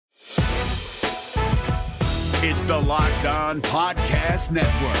It's the Locked On Podcast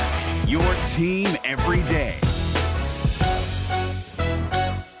Network, your team every day.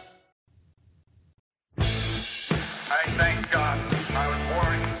 I thank God I was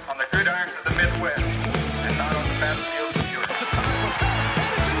born on the gridiron of the Midwest and not on the battlefield of Europe. It's a time for Petras,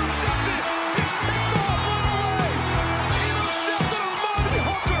 and it's intercepted. It's picked off right away. Intercepted Amani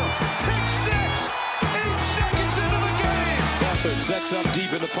Hooker. Pick six. 8 seconds into the game. Beathard sets up deep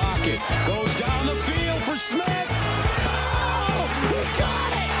in the pocket. Goes down the field for Smith. Oh, he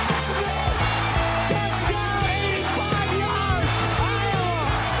got it. Smith. Touchdown, 85 yards. Iowa.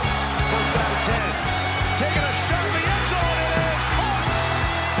 First down and 10. Taking a shot in the end zone. It is caught.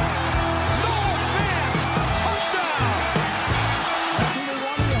 Noah Fant. Touchdown. That's who they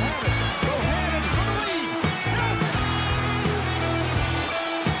wanted to have it. Bohannon for the lead. Yes.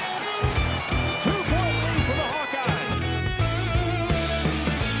 2-point lead for the Hawkeyes.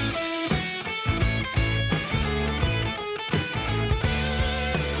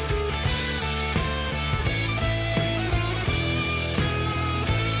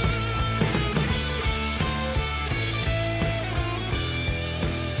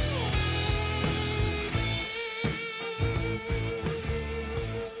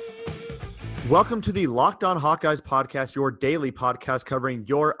 Welcome to the Locked On Hawkeyes podcast, your daily podcast covering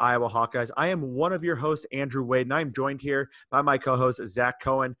your Iowa Hawkeyes. I am one of your hosts, Andrew Wade, and I'm joined here by my co-host, Zach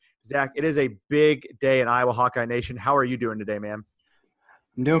Cohen. Zach, it is a big day in Iowa Hawkeye Nation. How are you doing today, man?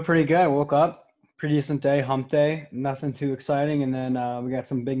 I'm doing pretty good. I woke up, pretty decent day, hump day, nothing too exciting. And then we got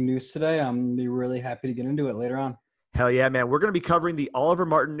some big news today. I'm going to be really happy to get into it later on. Hell yeah, man. We're going to be covering the Oliver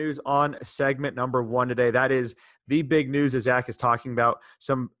Martin news on segment number 1 today. That is the big news that Zach is talking about.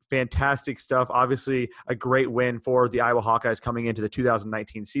 Some fantastic stuff. Obviously, a great win for the Iowa Hawkeyes coming into the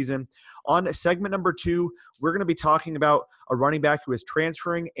 2019 season. On segment number 2, we're going to be talking about a running back who is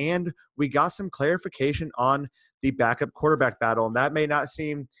transferring, and we got some clarification on the backup quarterback battle. And that may not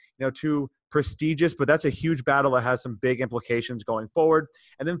seem, too prestigious, but that's a huge battle that has some big implications going forward.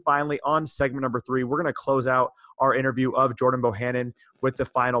 And then finally, on segment number 3, we're going to close out our interview of Jordan Bohannon with the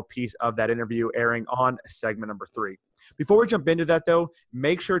final piece of that interview airing on segment number 3. Before we jump into that, though,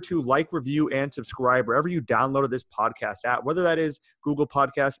 make sure to like, review, and subscribe wherever you downloaded this podcast at, whether that is Google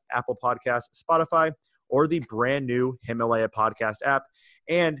Podcasts, Apple Podcasts, Spotify, or the brand new Himalaya podcast app.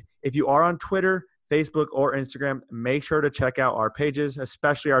 And if you are on Twitter, Facebook, or Instagram, make sure to check out our pages,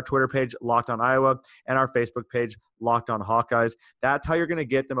 especially our Twitter page, Locked On Iowa, and our Facebook page, Locked On Hawkeyes. That's how you're going to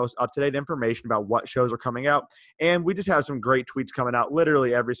get the most up-to-date information about what shows are coming out. And we just have some great tweets coming out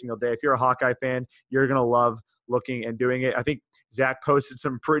literally every single day. If you're a Hawkeye fan, you're going to love looking and doing it. I think Zach posted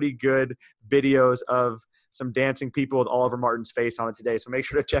some pretty good videos of some dancing people with Oliver Martin's face on it today. So make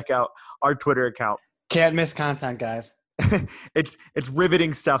sure to check out our Twitter account. Can't miss content, guys. It's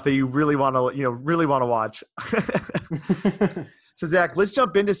riveting stuff that you really want to watch. So Zach, let's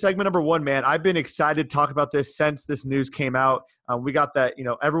jump into segment number 1, man. I've been excited to talk about this since this news came out. We got that,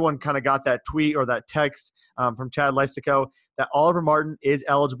 everyone kind of got that tweet or that text from Chad Leistikow that Oliver Martin is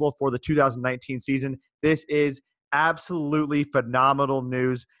eligible for the 2019 season. This is absolutely phenomenal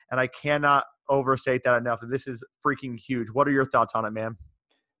news, and I cannot overstate that enough. This is freaking huge. What are your thoughts on it, man?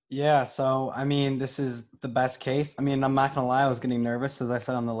 Yeah, so, this is the best case. I'm not going to lie, I was getting nervous, as I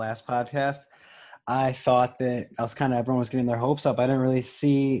said on the last podcast. I thought that everyone was getting their hopes up. I didn't really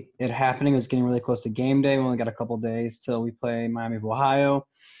see it happening. It was getting really close to game day. We only got a couple days till we play Miami of Ohio.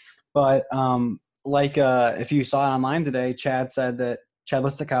 But if you saw it online today, Chad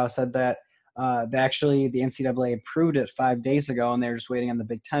Leistikow said that actually the NCAA approved it 5 days ago, and they're just waiting on the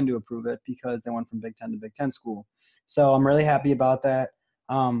Big Ten to approve it because they went from Big Ten to Big Ten school. So I'm really happy about that.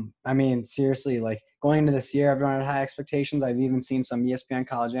 Seriously, going into this year, everyone had high expectations. I've even seen some ESPN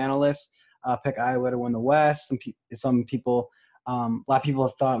college analysts pick Iowa to win the West. Some people, a lot of people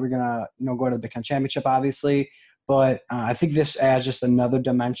thought we're gonna, go to the Big Ten championship, obviously. But I think this adds just another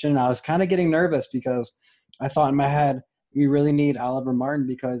dimension. I was kind of getting nervous because I thought in my head we really need Oliver Martin,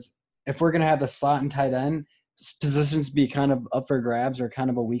 because if we're gonna have the slot and tight end positions be kind of up for grabs or kind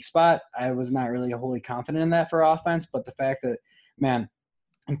of a weak spot, I was not really wholly confident in that for offense. But the fact that,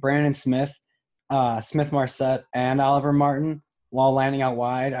 Brandon Smith, Smith-Marset, and Oliver Martin, while landing out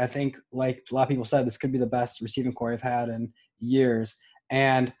wide, I think, like a lot of people said, this could be the best receiving core I've had in years.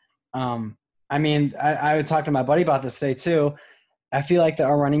 And, I talked to my buddy about this today too. I feel like that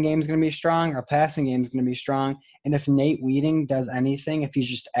our running game is going to be strong. Our passing game is going to be strong. And if Nate Wheating does anything, if he's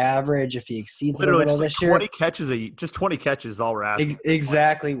just average, if he exceeds literally a little this year. 20 catches is all we're asking.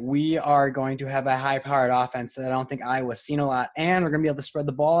 Exactly. We are going to have a high-powered offense that I don't think Iowa's seen a lot. And we're going to be able to spread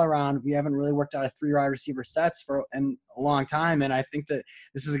the ball around. We haven't really worked out a 3 wide receiver sets in a long time. And I think that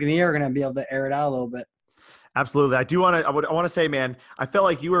this is a year we're going to be able to air it out a little bit. Absolutely. I want to say, man, I felt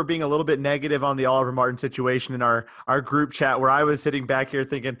like you were being a little bit negative on the Oliver Martin situation in our group chat, where I was sitting back here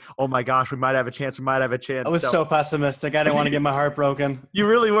thinking, oh my gosh, we might have a chance. We might have a chance. I was so pessimistic. I didn't want to get my heart broken. You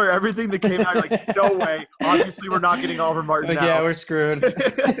really were. Everything that came out, like, no way. Obviously, we're not getting Oliver Martin now. Yeah, we're screwed. That's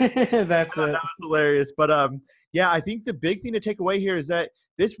it. That was hilarious. But yeah, I think the big thing to take away here is that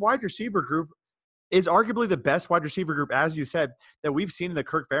this wide receiver group is arguably the best wide receiver group, as you said, that we've seen in the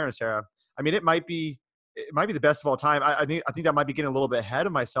Kirk Ferentz era. I mean, it might be the best of all time. I think that might be getting a little bit ahead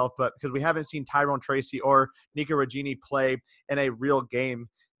of myself, but because we haven't seen Tyrone Tracy or Nico Regini play in a real game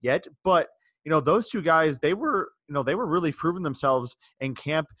yet. But those two guys, they were really proving themselves in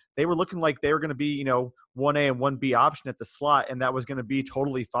camp. They were looking like they were going to be 1A and 1B option at the slot, and that was going to be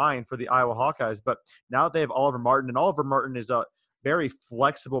totally fine for the Iowa Hawkeyes. But now that they have Oliver Martin, and Oliver Martin is a very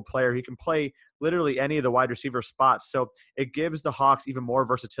flexible player. He can play literally any of the wide receiver spots. So it gives the Hawks even more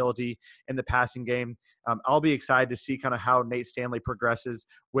versatility in the passing game. I'll be excited to see kind of how Nate Stanley progresses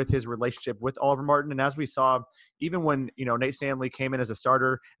with his relationship with Oliver Martin. And as we saw, even when, Nate Stanley came in as a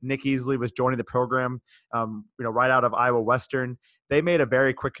starter, Nick Easley was joining the program, right out of Iowa Western. They made a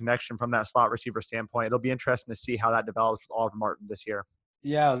very quick connection from that slot receiver standpoint. It'll be interesting to see how that develops with Oliver Martin this year.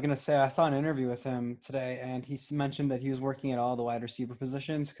 Yeah, I was going to say, I saw an interview with him today, and he mentioned that he was working at all the wide receiver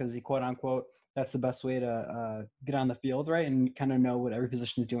positions because he, quote unquote, that's the best way to get on the field, right, and kind of know what every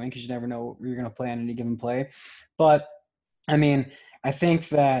position is doing, because you never know where you're going to play on any given play. But, I think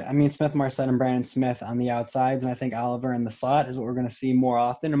that, Smith Marset and Brandon Smith on the outsides, and I think Oliver in the slot is what we're going to see more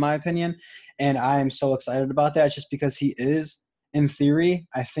often, in my opinion. And I am so excited about that just because he is, in theory,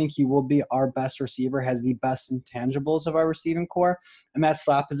 I think he will be our best receiver, has the best intangibles of our receiving core. And that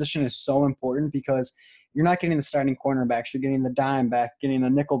slot position is so important because you're not getting the starting cornerbacks. You're getting the dime back, getting the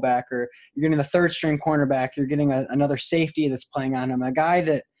nickel back, or you're getting the third string cornerback. You're getting another safety that's playing on him, a guy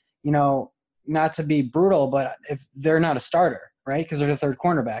that, not to be brutal, but if they're not a starter, right, because they're the third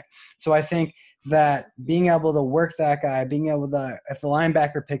cornerback. So I think that being able to work that guy, being able to, if the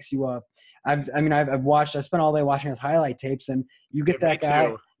linebacker picks you up, I've spent all day watching his highlight tapes, and you get that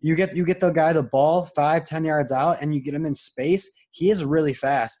guy, you get the guy the ball 5-10 yards out, and you get him in space. He is really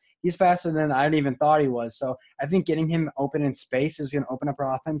fast. He's faster than I even thought he was. So I think getting him open in space is going to open up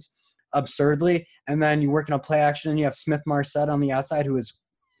our offense absurdly. And then you work in a play action, and you have Smith Marset on the outside, who is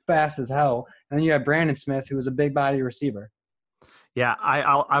fast as hell, and then you have Brandon Smith, who is a big body receiver. Yeah, I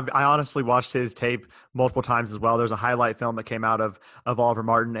honestly watched his tape multiple times as well. There's a highlight film that came out of Oliver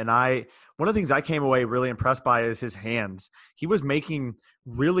Martin, and one of the things I came away really impressed by is his hands. He was making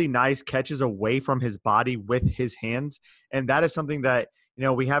really nice catches away from his body with his hands, and that is something that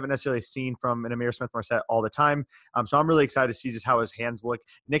we haven't necessarily seen from an Ihmir Smith-Marsette all the time. So I'm really excited to see just how his hands look.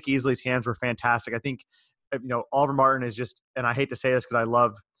 Nick Easley's hands were fantastic. I think Oliver Martin is just, and I hate to say this because I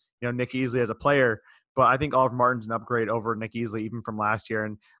love Nick Easley as a player, but I think Oliver Martin's an upgrade over Nick Easley even from last year,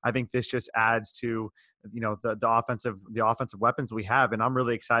 and I think this just adds to the offensive weapons we have, and I'm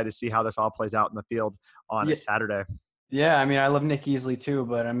really excited to see how this all plays out in the field on Saturday. Yeah, I love Nick Easley too,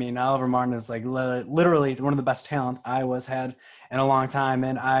 but Oliver Martin is like literally one of the best talent Iowa's had in a long time,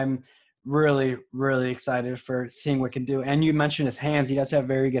 and I'm really, really excited for seeing what he can do. And you mentioned his hands; he does have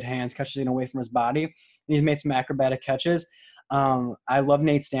very good hands, catches it away from his body, and he's made some acrobatic catches. I love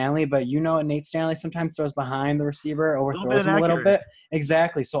Nate Stanley, but Nate Stanley sometimes throws behind the receiver, overthrows him a little bit.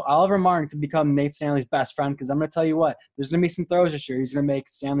 Exactly. So Oliver Martin could become Nate Stanley's best friend, because I'm going to tell you what, there's going to be some throws this year he's going to make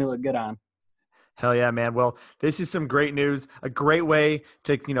Stanley look good on. Hell yeah, man. Well, this is some great news. A great way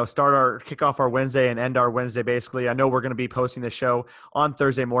to, kick off our Wednesday and end our Wednesday, basically. I know we're going to be posting the show on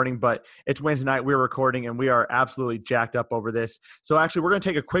Thursday morning, but it's Wednesday night. We're recording, and we are absolutely jacked up over this. So actually, we're going to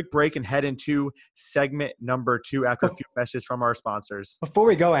take a quick break and head into segment number 2 after a few messages from our sponsors. Before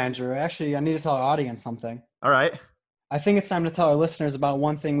we go, Andrew, actually, I need to tell our audience something. All right. I think it's time to tell our listeners about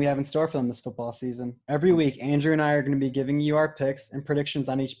one thing we have in store for them this football season. Every week, Andrew and I are going to be giving you our picks and predictions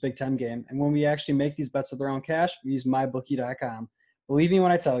on each Big Ten game. And when we actually make these bets with our own cash, we use mybookie.com. Believe me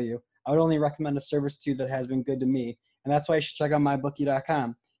when I tell you, I would only recommend a service to you that has been good to me. And that's why you should check out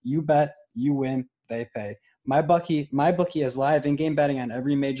mybookie.com. You bet, you win, they pay. MyBookie has live in-game betting on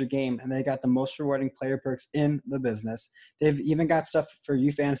every major game, and they got the most rewarding player perks in the business. They've even got stuff for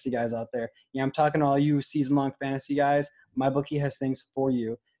you fantasy guys out there. Yeah, I'm talking to all you season-long fantasy guys. MyBookie has things for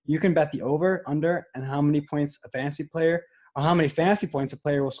you. You can bet the over, under, and how many points a fantasy player, or how many fantasy points a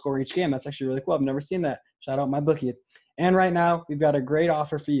player will score each game. That's actually really cool. I've never seen that. Shout out MyBookie. And right now, we've got a great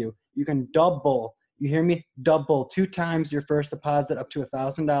offer for you. You can double. You hear me? Double 2 times your first deposit up to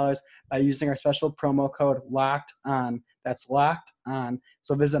 $1,000 by using our special promo code LOCKED ON. That's LOCKED ON.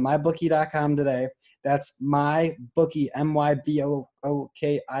 So visit mybookie.com today. That's MyBookie,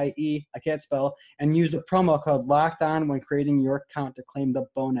 MyBookie. I can't spell. And use the promo code LOCKEDON when creating your account to claim the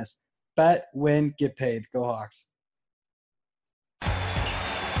bonus. Bet, win, get paid. Go Hawks.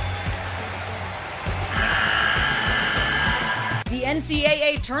 The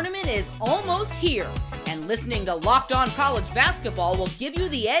NCAA tournament is almost here, and listening to Locked On College Basketball will give you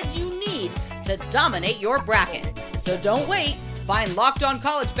the edge you need to dominate your bracket. So don't wait. Find Locked On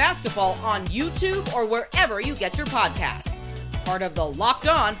College Basketball on YouTube or wherever you get your podcasts. Part of the Locked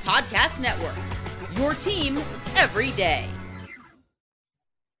On Podcast Network. Your team every day.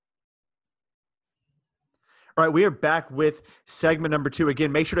 All right, we are back with segment number 2.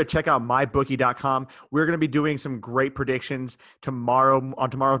 Again, make sure to check out mybookie.com. We're going to be doing some great predictions tomorrow on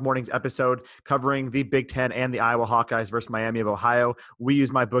tomorrow morning's episode covering the Big Ten and the Iowa Hawkeyes versus Miami of Ohio. We use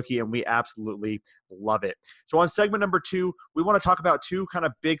MyBookie, and we absolutely love it. So on segment number 2, we want to talk about 2 kind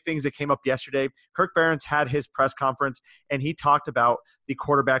of big things that came up yesterday. Kirk Ferentz had his press conference, and he talked about the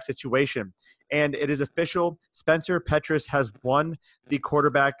quarterback situation. And it is official. Spencer Petras has won the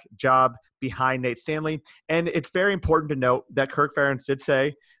quarterback job behind Nate Stanley. And it's very important to note that Kirk Ferentz did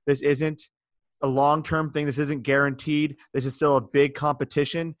say this isn't a long-term thing. This isn't guaranteed. This is still a big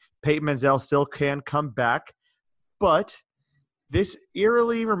competition. Peyton Menzel still can come back. But this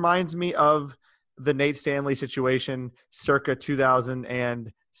eerily reminds me of the Nate Stanley situation circa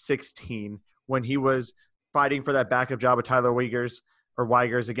 2016 when he was fighting for that backup job with Tyler Wiegers.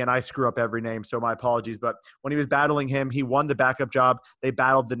 Again, I screw up every name, so my apologies. But when he was battling him, he won the backup job. They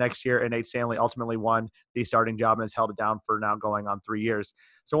battled the next year, and Nate Stanley ultimately won the starting job and has held it down for now going on 3 years.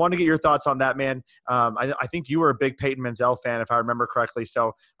 So I want to get your thoughts on that, man. I think you were a big Peyton Menzel fan, if I remember correctly.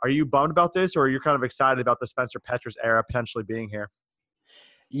 So are you bummed about this, or are you kind of excited about the Spencer Petras era potentially being here?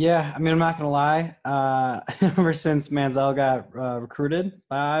 Yeah, I mean, I'm not going to lie. Ever since Manziel got recruited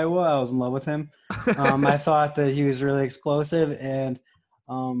by Iowa, I was in love with him. I thought that he was really explosive, and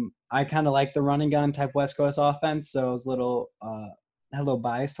I kind of like the running gun type West Coast offense, so I was a little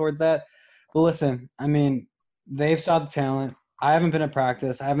biased toward that. But listen, I mean, they've saw the talent. I haven't been at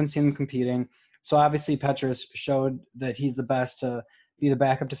practice. I haven't seen them competing. So obviously Petras showed that he's the best to be the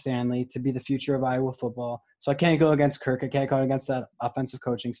backup to Stanley, to be the future of Iowa football. So I can't go against Kirk. I can't go against that offensive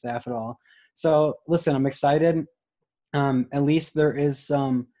coaching staff at all. So listen, I'm excited. At least there is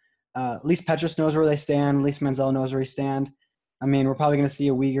some at least Petras knows where they stand. At least Menzel knows where he stand. I mean, we're probably going to see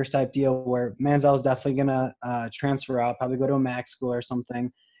a Wiegers type deal where Manziel is definitely going to transfer out, probably go to a MAC school or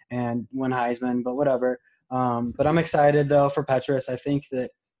something and win Heisman, but whatever. But I'm excited, though, for Petras. I think that,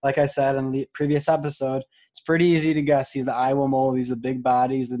 like I said in the previous episode, it's pretty easy to guess. He's the Iowa mole. He's the big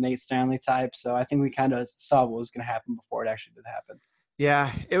body. He's the Nate Stanley type. So I think we kind of saw what was going to happen before it actually did happen.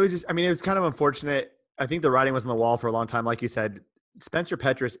 Yeah, it was kind of unfortunate. I think the writing was on the wall for a long time. Like you said, Spencer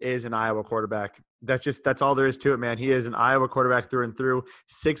Petras is an Iowa quarterback. That's all there is to it, man. He is an Iowa quarterback through and through,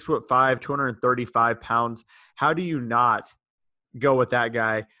 6'5", 235 pounds. How do you not go with that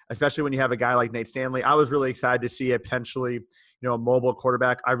guy, especially when you have a guy like Nate Stanley? I was really excited to see a potentially, a mobile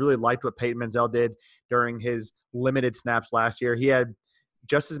quarterback. I really liked what Peyton Menzel did during his limited snaps last year. He had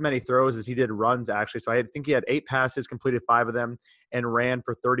just as many throws as he did runs, actually. So I think he had 8 passes, completed 5 of them, and ran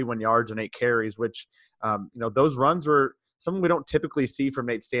for 31 yards and 8 carries, which, those runs were something we don't typically see from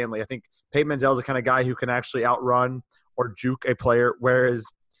Nate Stanley. I think Peyton Menzel is the kind of guy who can actually outrun or juke a player, whereas,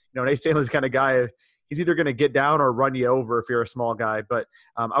 Nate Stanley's the kind of guy, he's either going to get down or run you over if you're a small guy. But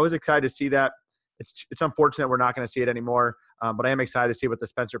I was excited to see that. It's unfortunate we're not going to see it anymore, but I am excited to see what the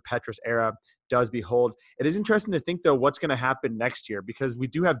Spencer Petras era does behold. It is interesting to think, though, what's going to happen next year, because we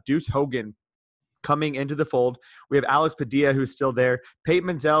do have Deuce Hogan coming into the fold. We have Alex Padilla, who's still there. Peyton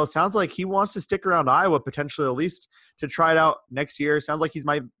Menzel sounds like he wants to stick around Iowa, potentially at least to try it out next year. Sounds like he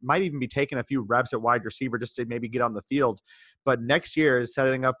might even be taking a few reps at wide receiver just to maybe get on the field. But next year is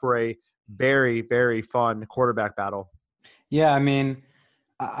setting up for a very, very fun quarterback battle. Yeah, I mean,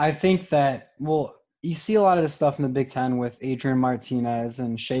 I think that, you see a lot of this stuff in the Big Ten with Adrian Martinez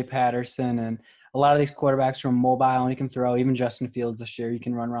and Shea Patterson, and a lot of these quarterbacks are mobile and you can throw. Even Justin Fields this year, you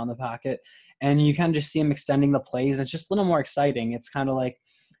can run around the pocket. And you kind of just see him extending the plays, and it's just a little more exciting. It's kind of like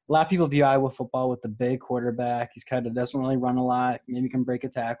a lot of people view Iowa football with the big quarterback. He's kind of doesn't really run a lot. Maybe can break a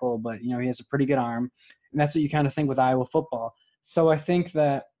tackle, but, he has a pretty good arm. And that's what you kind of think with Iowa football. So I think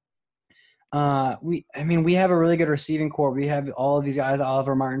that we have a really good receiving core. We have all of these guys,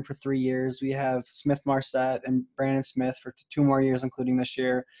 Oliver Martin for 3 years. We have Smith Marset and Brandon Smith for 2 more years, including this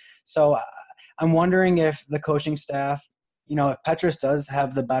year. So I'm wondering if the coaching staff, if Petras does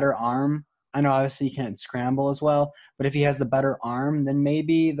have the better arm, I know obviously he can't scramble as well, but if he has the better arm, then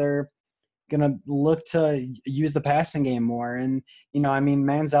maybe they're gonna look to use the passing game more. And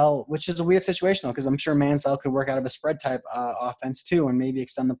Manziel, which is a weird situation though, because I'm sure Manziel could work out of a spread type offense too, and maybe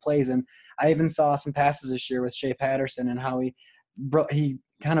extend the plays. And I even saw some passes this year with Shea Patterson and how he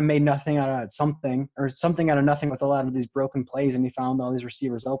kind of made nothing out of something out of nothing with a lot of these broken plays, and he found all these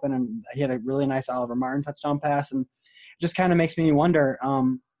receivers open, and he had a really nice Oliver Martin touchdown pass. And it just kind of makes me wonder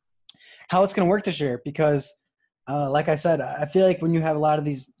how it's going to work this year, because like I said, I feel like when you have a lot of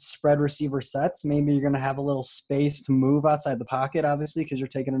these spread receiver sets, maybe you're going to have a little space to move outside the pocket, obviously, because you're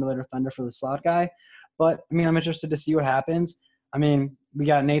taking another defender for the slot guy. But, I'm interested to see what happens. We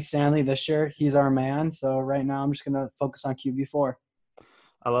got Nate Stanley this year. He's our man. So right now I'm just going to focus on QB4.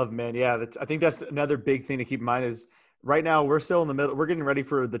 I love, man. Yeah, I think that's another big thing to keep in mind is right now we're still in the middle. We're getting ready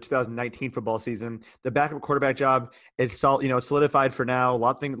for the 2019 football season. The backup quarterback job is solidified for now. A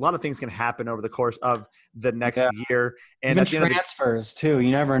lot of things can happen over the course of the next year. And even transfers too. You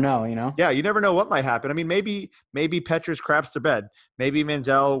never know, Yeah, you never know what might happen. Maybe Petras craps their bed. Maybe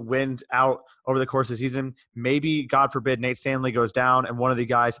Manziel wins out over the course of the season. Maybe, God forbid, Nate Stanley goes down and one of the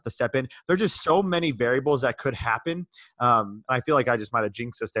guys have to step in. There's just so many variables that could happen. I feel like I just might have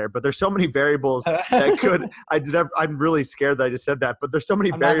jinxed us there, but there's so many variables that could. I'm really scared that I just said that, but there's so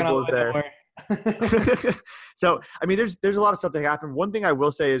many variables there. So, there's a lot of stuff that happened. One thing I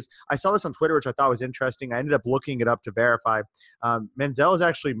will say is I saw this on Twitter, which I thought was interesting. I ended up looking it up to verify. Manziel is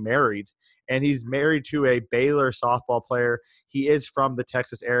actually married, and he's married to a Baylor softball player. He is from the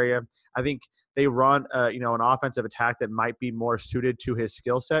Texas area. I think they run, an offensive attack that might be more suited to his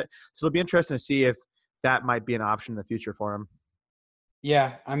skill set. So it'll be interesting to see if that might be an option in the future for him.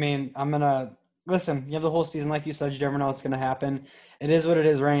 Yeah, I'm going to – listen, you have the whole season. Like you said, you never know what's going to happen. It is what it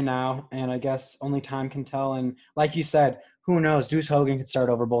is right now, and I guess only time can tell. And like you said, who knows? Deuce Hogan could start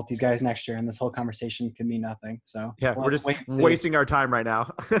over both these guys next year, and this whole conversation could mean nothing. So yeah, we're just wasting our time right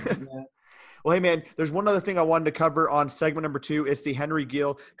now. Yeah. Well, hey, man, there's one other thing I wanted to cover on segment number 2. It's the Henry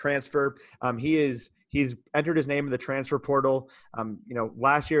Gill transfer. He's entered his name in the transfer portal.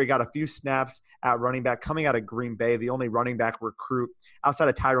 Last year he got a few snaps at running back coming out of Green Bay, the only running back recruit outside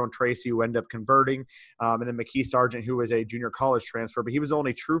of Tyrone Tracy who ended up converting, and then McKee Sargent, who was a junior college transfer, but he was the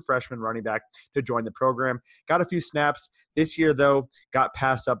only true freshman running back to join the program. Got a few snaps. This year, though, got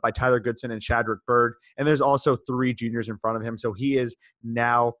passed up by Tyler Goodson and Shadrick Byrd, and there's also 3 juniors in front of him, so he is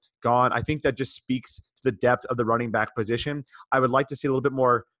now gone. I think that just speaks to the depth of the running back position. I would like to see a little bit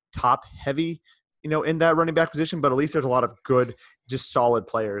more top-heavy in that running back position, but at least there's a lot of good, just solid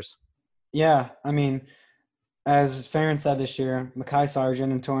players. Yeah, as Farron said this year, Mekhi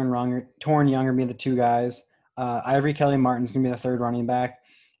Sargent and Torrin Young are being the 2 guys. Ivory Kelly Martin's going to be the 3rd running back.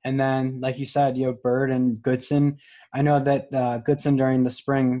 And then, like you said, you have Byrd and Goodson. I know that Goodson during the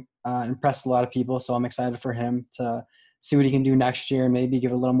spring impressed a lot of people, so I'm excited for him to see what he can do next year and maybe give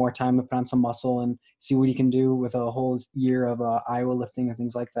it a little more time to put on some muscle and see what he can do with a whole year of Iowa lifting and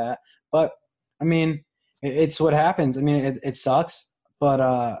things like that. But it's what happens. It sucks, but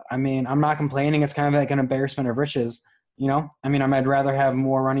I'm not complaining. It's kind of like an embarrassment of riches, I'd rather have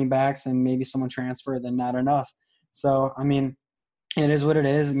more running backs and maybe someone transfer than not enough. So, it is what it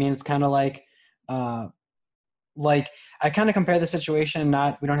is. It's kind of like I kind of compare the situation,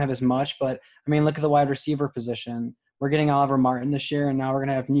 we don't have as much, but look at the wide receiver position. We're getting Oliver Martin this year, and now we're going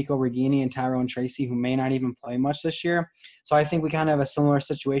to have Nico Regini and Tyrone Tracy, who may not even play much this year. So I think we kind of have a similar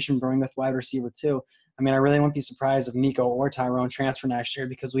situation brewing with wide receiver too. I really wouldn't be surprised if Nico or Tyrone transfer next year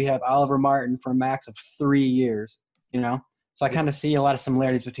because we have Oliver Martin for a max of 3 years, So I kind of see a lot of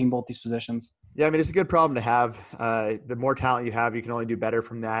similarities between both these positions. Yeah, it's a good problem to have. The more talent you have, you can only do better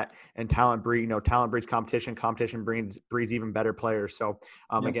from that. And talent breeds competition. Competition breeds even better players. So,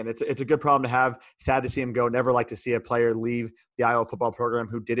 Again, it's a good problem to have. Sad to see him go. Never like to see a player leave the Iowa football program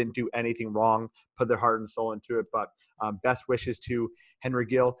who didn't do anything wrong, put their heart and soul into it. But best wishes to Henry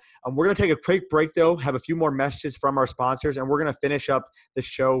Gill. We're going to take a quick break, though, have a few more messages from our sponsors, and we're going to finish up the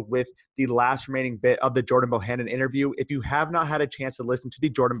show with the last remaining bit of the Jordan Bohannon interview. If you have not had a chance to listen to the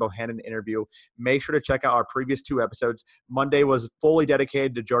Jordan Bohannon interview, make sure to check out our previous 2 episodes. Monday was fully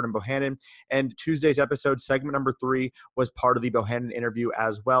dedicated to Jordan Bohannon, and Tuesday's episode, segment number 3, was part of the Bohannon interview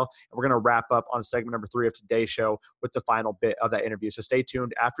as well. And we're going to wrap up on segment number 3 of today's show with the final bit of that interview. So stay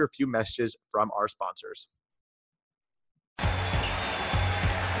tuned after a few messages from our sponsors.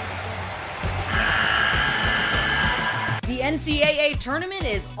 The NCAA tournament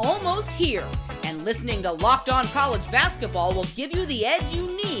is almost here, and listening to Locked On College Basketball will give you the edge you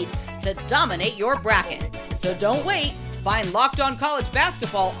need to dominate your bracket. So don't wait. Find Locked On College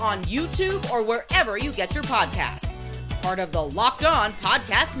Basketball on YouTube or wherever you get your podcasts. Part of the Locked On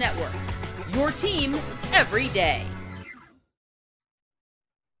Podcast Network. Your team every day.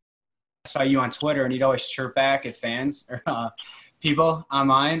 saw you on Twitter, and you'd always chirp back at fans or people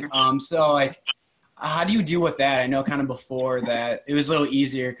online. So like, how do you deal with that? I know kind of before that it was a little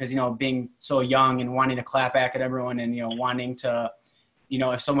easier because, being so young and wanting to clap back at everyone and, wanting to,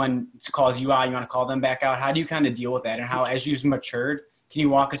 if someone calls you out, you want to call them back out. How do you kind of deal with that? And how, as you've matured, can you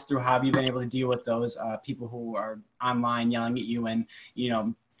walk us through how have you been able to deal with those people who are online yelling at you and,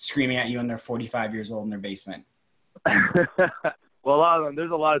 screaming at you and they're 45 years old in their basement? Well, a lot of them,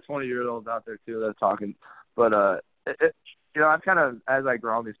 there's a lot of 20-year-olds out there too that's talking. But, I've kind of, as I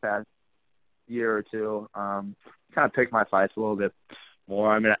grown these past year or two, kind of picked my fights a little bit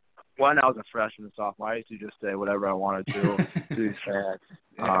more. I mean, when I was a freshman and sophomore, I used to just say whatever I wanted to these fans.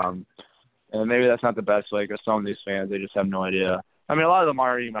 Yeah. And maybe that's not the best way, because some of these fans, they just have no idea. I mean, a lot of them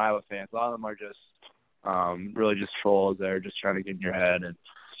aren't even Iowa fans. A lot of them are just really just trolls. They're just trying to get in your head. And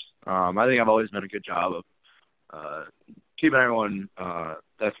I think I've always done a good job of keeping everyone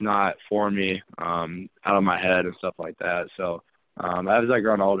that's not for me out of my head and stuff like that. So as I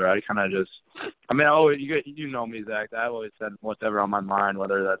grown older, I kind of just – I mean, I always, you know me, Zach. I've always said whatever on my mind,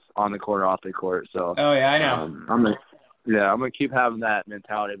 whether that's on the court or off the court. So Oh, yeah, I know. I'm going to keep having that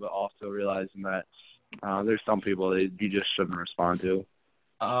mentality, but also realizing that there's some people that you just shouldn't respond to.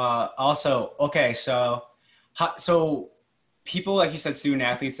 Also, okay, so people, like you said, student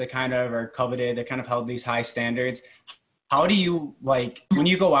athletes that kind of are coveted, that kind of held these high standards. How do you, like, when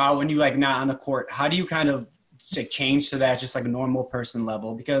you go out, when you, like, not on the court, how do you kind of like change to that just like a normal person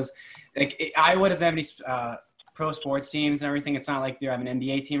level? Because like Iowa doesn't have any pro sports teams and everything. It's not like they have an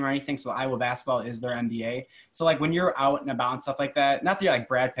NBA team or anything. So Iowa basketball is their NBA. So like when you're out and about and stuff like that, not that you're like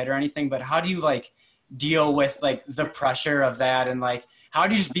Brad Pitt or anything, but how do you like deal with like the pressure of that? And like, how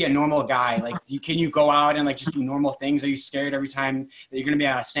do you just be a normal guy? Like, can you go out and like just do normal things? Are you scared every time that you're going to be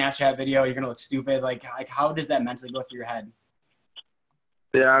on a Snapchat video, you're going to look stupid? Like how does that mentally go through your head?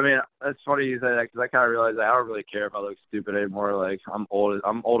 Yeah, I mean, it's funny you say that, because I kind of realized that I don't really care if I look stupid anymore. Like, I'm old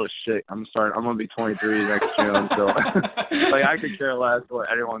as shit. I'm going to be 23 next June, so like I could care less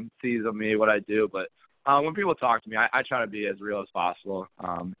what anyone sees of me, what I do. But when people talk to me, I try to be as real as possible.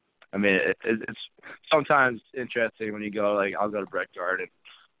 I mean, it's sometimes interesting when you go, like, I'll go to Brett Garden.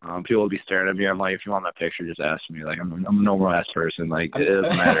 People will be staring at me. I'm like, if you want that picture, just ask me. Like, I'm a normal-ass person. Like, it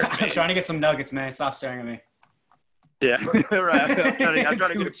doesn't matter. I'm trying to get some nuggets, man. Stop staring at me. Yeah, right. I'm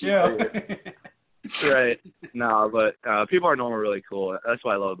trying to get chill. Right. No, but people are normally really cool. That's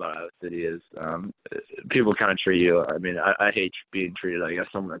what I love about Iowa City is people kind of treat you. I mean, I hate being treated like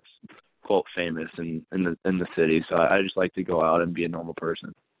someone that's quote famous in the city. So I just like to go out and be a normal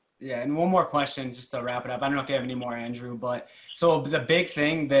person. Yeah, and one more question just to wrap it up. I don't know if you have any more, Andrew, but so the big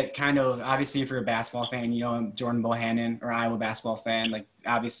thing that kind of, obviously if you're a basketball fan, I'm Jordan Bohannon or Iowa basketball fan, like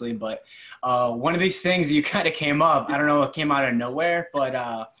obviously, but one of these things you kind of came up, I don't know, it came out of nowhere, but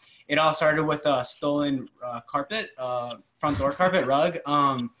it all started with a stolen carpet, front door carpet rug.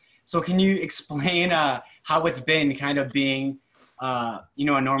 So can you explain how it's been kind of being a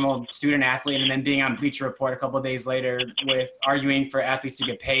normal student athlete and then being on Bleacher Report a couple of days later with arguing for athletes to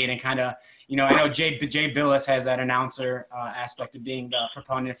get paid and kind of, I know Jay Billis has that announcer aspect of being the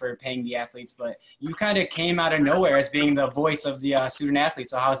proponent for paying the athletes, but you kind of came out of nowhere as being the voice of the student athlete.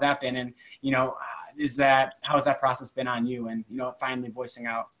 So how's that been? And, how has that process been on you and, finally voicing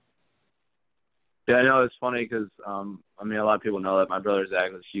out? Yeah, I know it's funny because, a lot of people know that my brother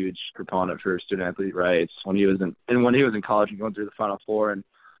Zach was a huge proponent for student athlete rights when he was in college and going through the Final Four. And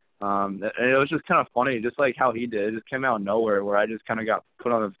it was just kind of funny, just like how he did. It just came out of nowhere where I just kind of got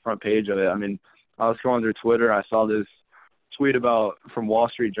put on the front page of it. I mean, I was scrolling through Twitter. I saw this tweet from Wall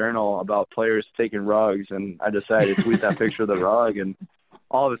Street Journal about players taking rugs, and I decided to tweet that picture of the rug. And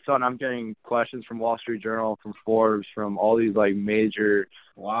all of a sudden, I'm getting questions from Wall Street Journal, from Forbes, from all these like major,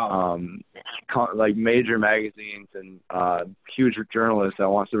 major magazines and huge journalists that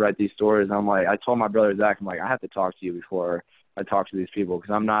wants to write these stories. And I'm like, I told my brother Zach, I'm like, I have to talk to you before I talk to these people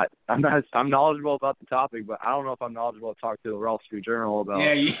because I'm knowledgeable about the topic, but I don't know if I'm knowledgeable to talk to the Wall Street Journal about.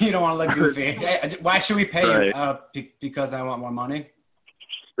 Yeah, you don't want to look goofy. Why should we pay you? Because I want more money.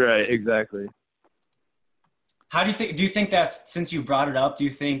 Right. Exactly. How do you think that's, since you brought it up, do you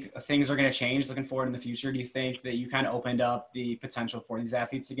think things are going to change looking forward in the future? Do you think that you kind of opened up the potential for these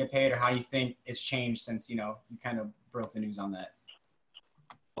athletes to get paid, or how do you think it's changed since, you kind of broke the news on that?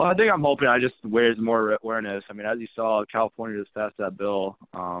 Well, I think I'm hoping I just raise more awareness. I mean, as you saw, California just passed that bill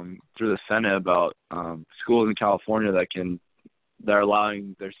through the Senate about schools in California that are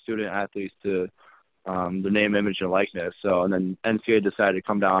allowing their student athletes to the name, image, and likeness. So, and then NCAA decided to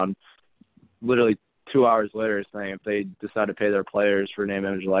come down literally 2 hours later saying if they decide to pay their players for name,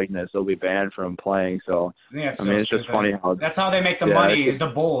 image, likeness, they'll be banned from playing. So, yeah, it's just funny how that's how they make the money is the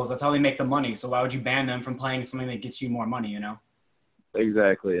Bulls. That's how they make the money. So why would you ban them from playing something that gets you more money, you know?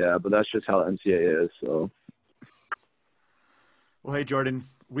 Exactly, yeah. But that's just how the NCAA is. So, well, hey, Jordan,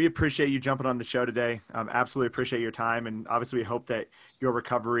 we appreciate you jumping on the show today. Absolutely appreciate your time. And obviously we hope that your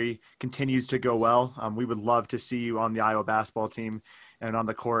recovery continues to go well. We would love to see you on the Iowa basketball team and on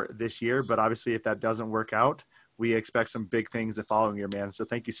the court this year. But obviously if that doesn't work out, we expect some big things the following year, man. So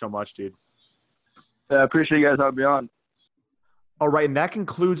thank you so much, dude. Yeah, I appreciate you guys having me on. All right, and that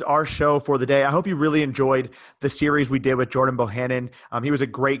concludes our show for the day. I hope you really enjoyed the series we did with Jordan Bohannon. He was a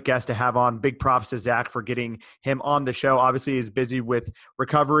great guest to have on. Big props to Zach for getting him on the show. Obviously, he's busy with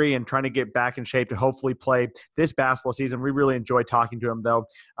recovery and trying to get back in shape to hopefully play this basketball season. We really enjoyed talking to him, though.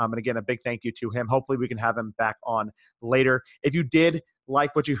 And again, a big thank you to him. Hopefully, we can have him back on later. If you did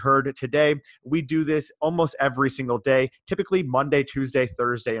like what you heard today, we do this almost every single day, typically Monday, Tuesday,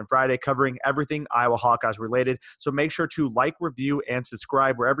 Thursday, and Friday, covering everything Iowa Hawkeyes related. So make sure to like, review, and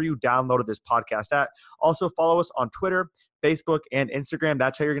subscribe wherever you downloaded this podcast at. Also follow us on Twitter, Facebook, and Instagram.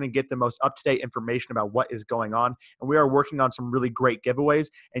 That's how you're going to get the most up-to-date information about what is going on. And we are working on some really great giveaways,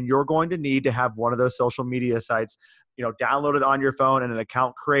 and you're going to need to have one of those social media sites, downloaded on your phone and an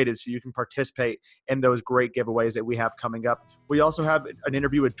account created so you can participate in those great giveaways that we have coming up. We also have an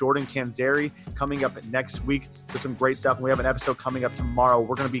interview with Jordan Canzeri coming up next week. So some great stuff. And we have an episode coming up tomorrow.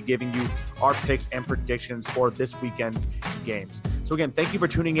 We're going to be giving you our picks and predictions for this weekend's games. So again, thank you for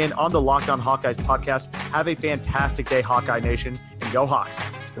tuning in on the Locked On Hawkeyes podcast. Have a fantastic day, Hawkeye Nation, and go Hawks.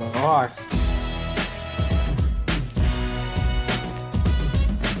 Go Hawks.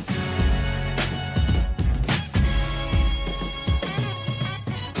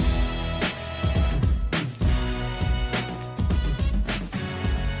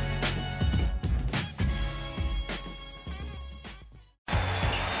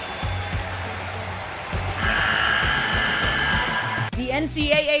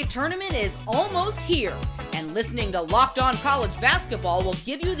 NCAA tournament is almost here, and listening to Locked On College Basketball will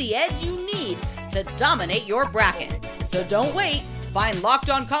give you the edge you need to dominate your bracket. So don't wait. Find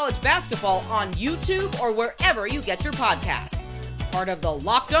Locked On College Basketball on YouTube or wherever you get your podcasts. Part of the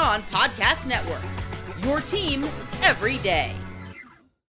Locked On Podcast Network. Your team every day.